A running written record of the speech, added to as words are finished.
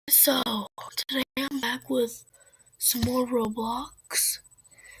So, today I'm back with some more Roblox,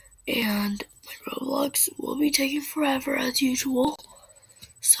 and my Roblox will be taking forever as usual,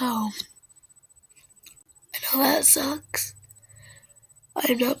 so I know that sucks.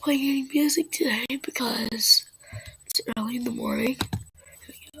 I'm not playing any music today because it's early in the morning.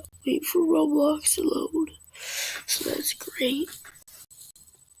 I gotta wait for Roblox to load, so that's great.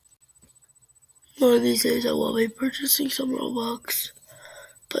 One of these days I will be purchasing some Robux,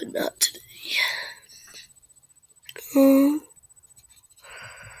 but not today.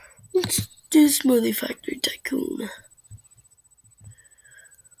 Let's do Smoothie Factory Tycoon.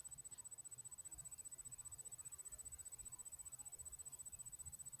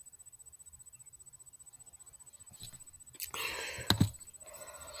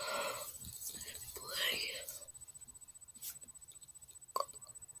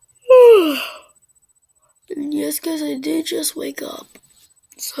 And yes, guys, I did just wake up,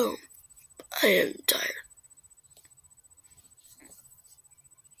 so I am tired.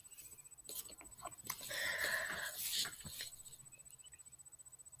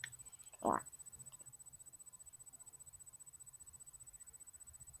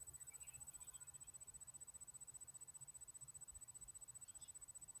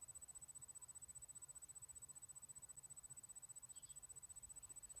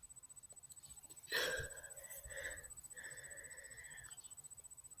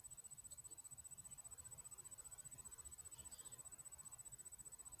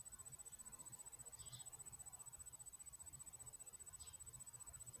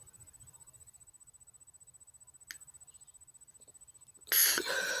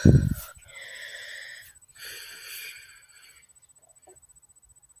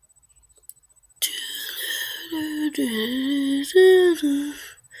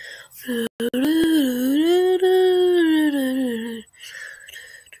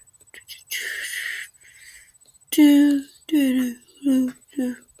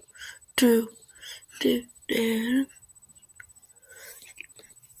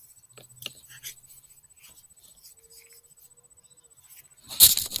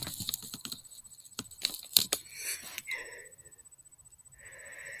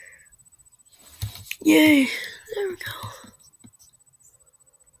 Yay, there we go.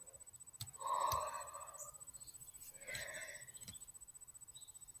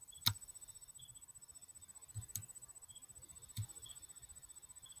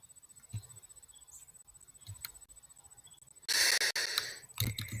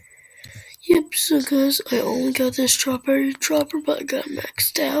 Yep, so guys, I only got this strawberry dropper, but I got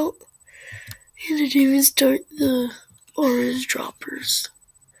maxed out. And I didn't even start the orange droppers.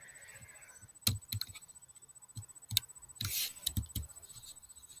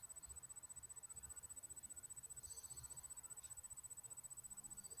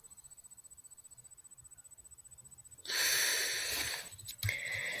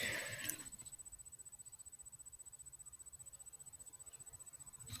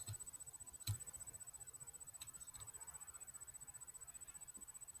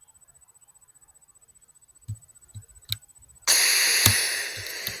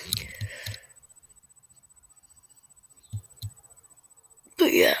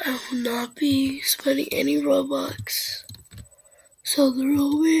 But yeah, I will not be spending any Robux. So there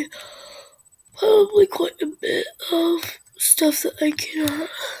will be probably quite a bit of stuff that I cannot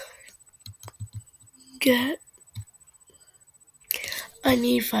get. I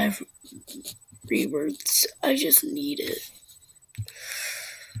need 5 rebirths. I just need it.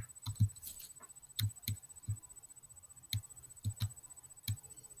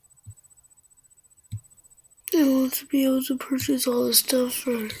 I want to be able to purchase all the stuff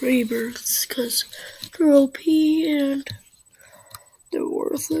for rebirths because they're OP and they're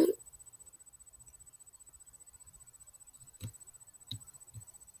worth it.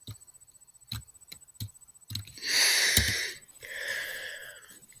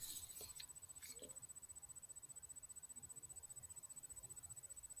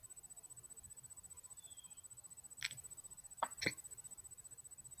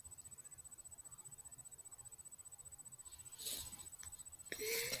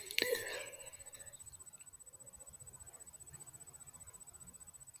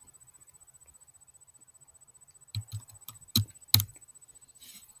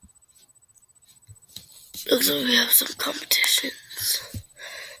 Looks like we have some competitions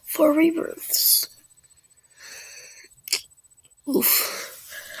for rebirths. Oof.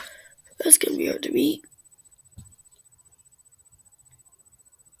 That's gonna be hard to beat.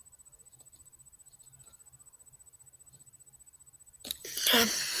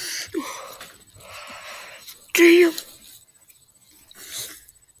 Damn.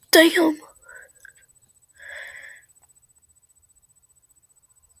 Damn.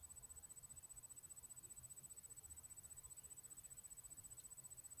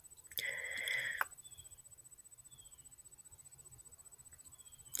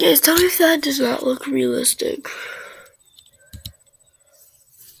 Guys, tell me if that does not look realistic.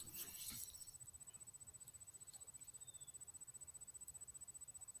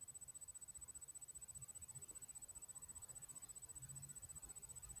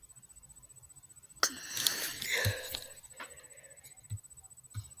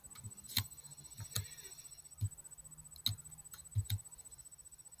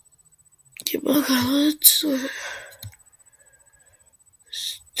 Get my college stuff.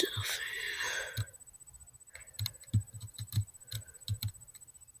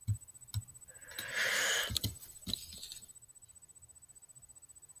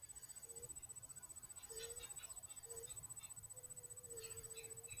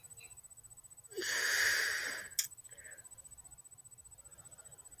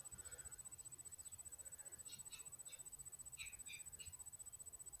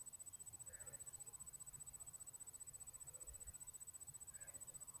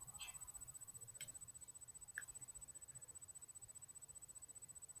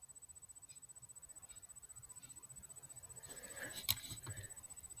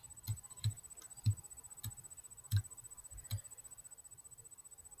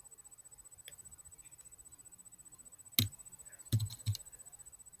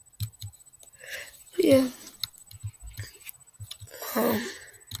 Yeah. I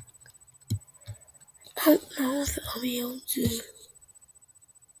don't know if I'll be able to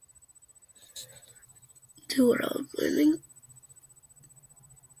do what I was planning,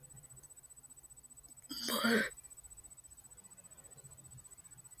 but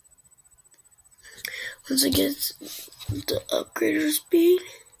once it gets the upgrader speed,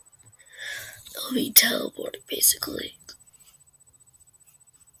 I'll be teleporting basically.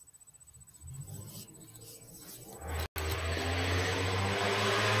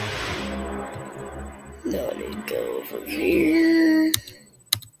 Now I need to go over here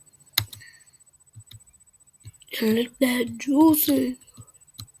and let that juice in.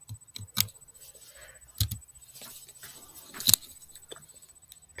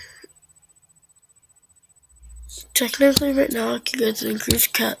 Technically, right now I can get the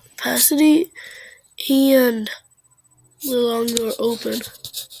increased capacity and the longer open.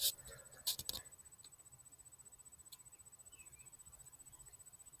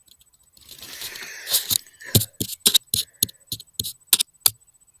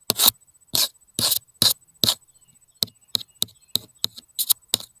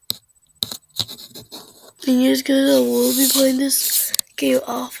 Thing is, because I will be playing this game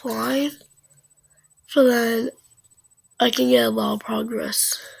offline, so then I can get a lot of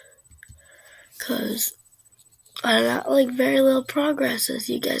progress. Because I got like very little progress, as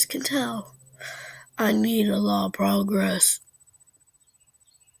you guys can tell. I need a lot of progress.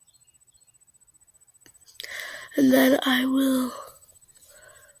 And then I will,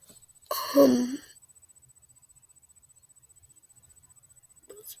 and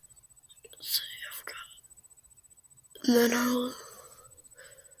then I'll,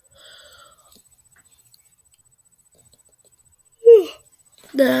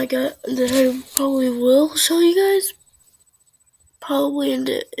 then I probably will show you guys, probably in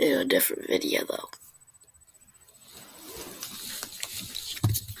a different video though.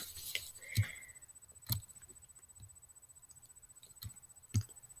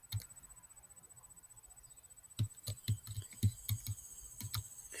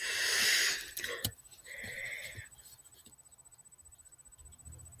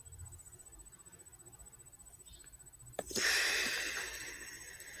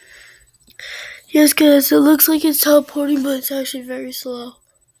 Yes, guys, it looks like it's teleporting, but it's actually very slow.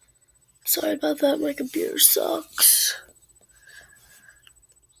 Sorry about that, my computer sucks.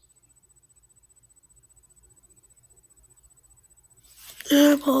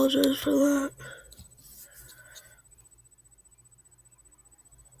 I apologize for that.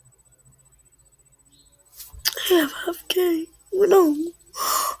 I have half K. No,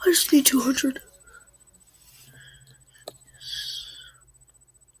 I just need 200.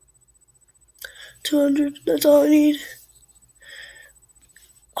 200, that's all I need.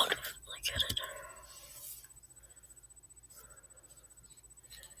 I'll definitely get it.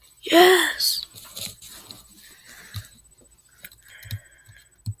 Yes!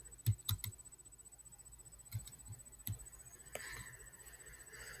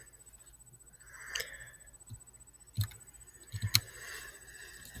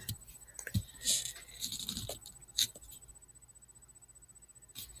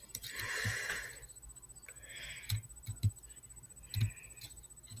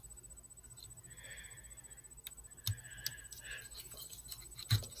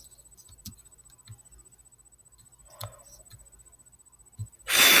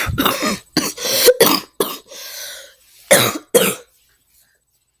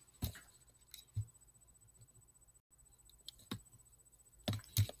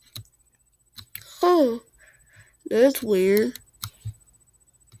 Oh, that's weird.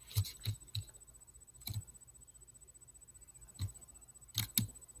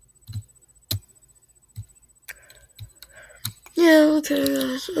 Yeah, okay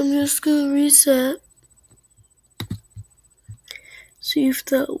guys, I'm just gonna reset. See if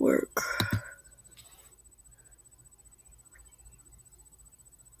that'll work.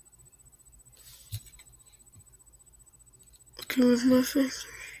 Okay, where's my factory?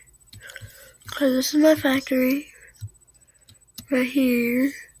 Okay, this is my factory. Right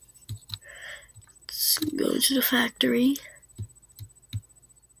here. Let's go to the factory.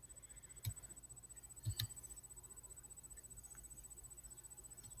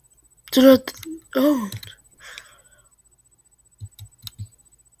 Oh.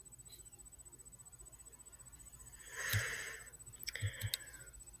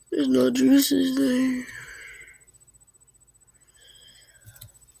 There's no juices there.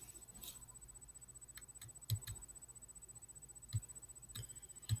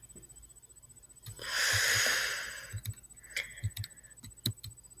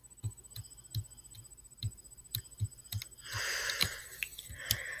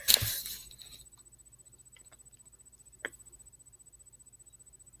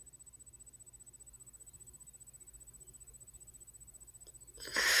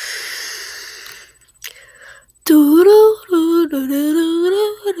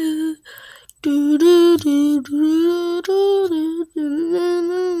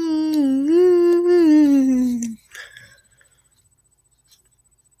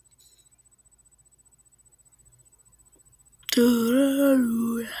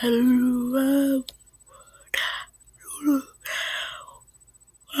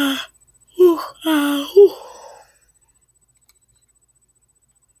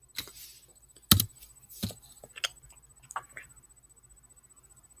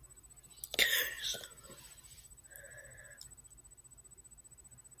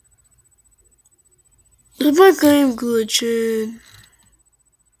 Is my game glitching?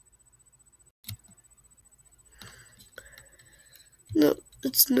 No,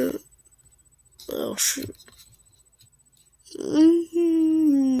 it's not. Oh shoot.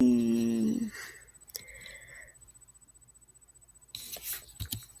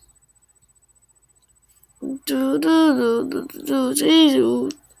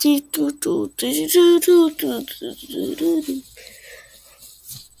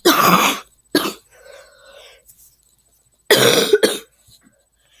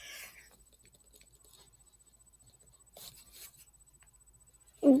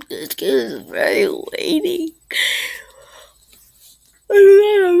 This game is very waiting.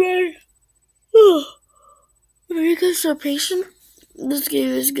 If you guys are patient, this game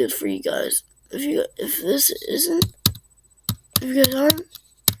is good for you guys. If you guys aren't,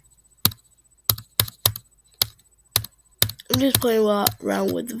 I'm just playing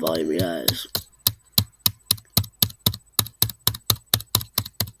around with the volume, you guys.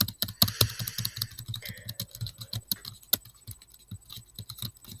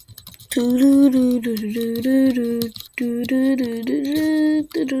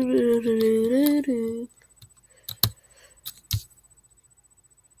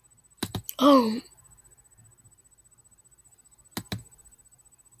 Oh.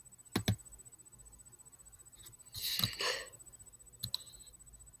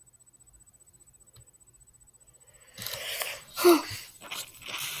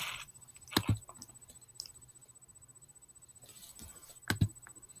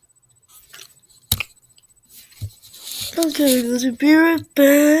 Okay, let's be right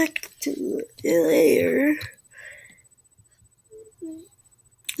back to later.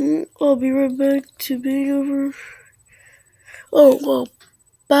 I'll be right back to being over. Oh, well,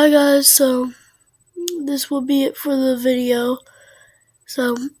 bye guys. So, this will be it for the video.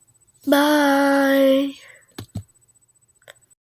 So, bye.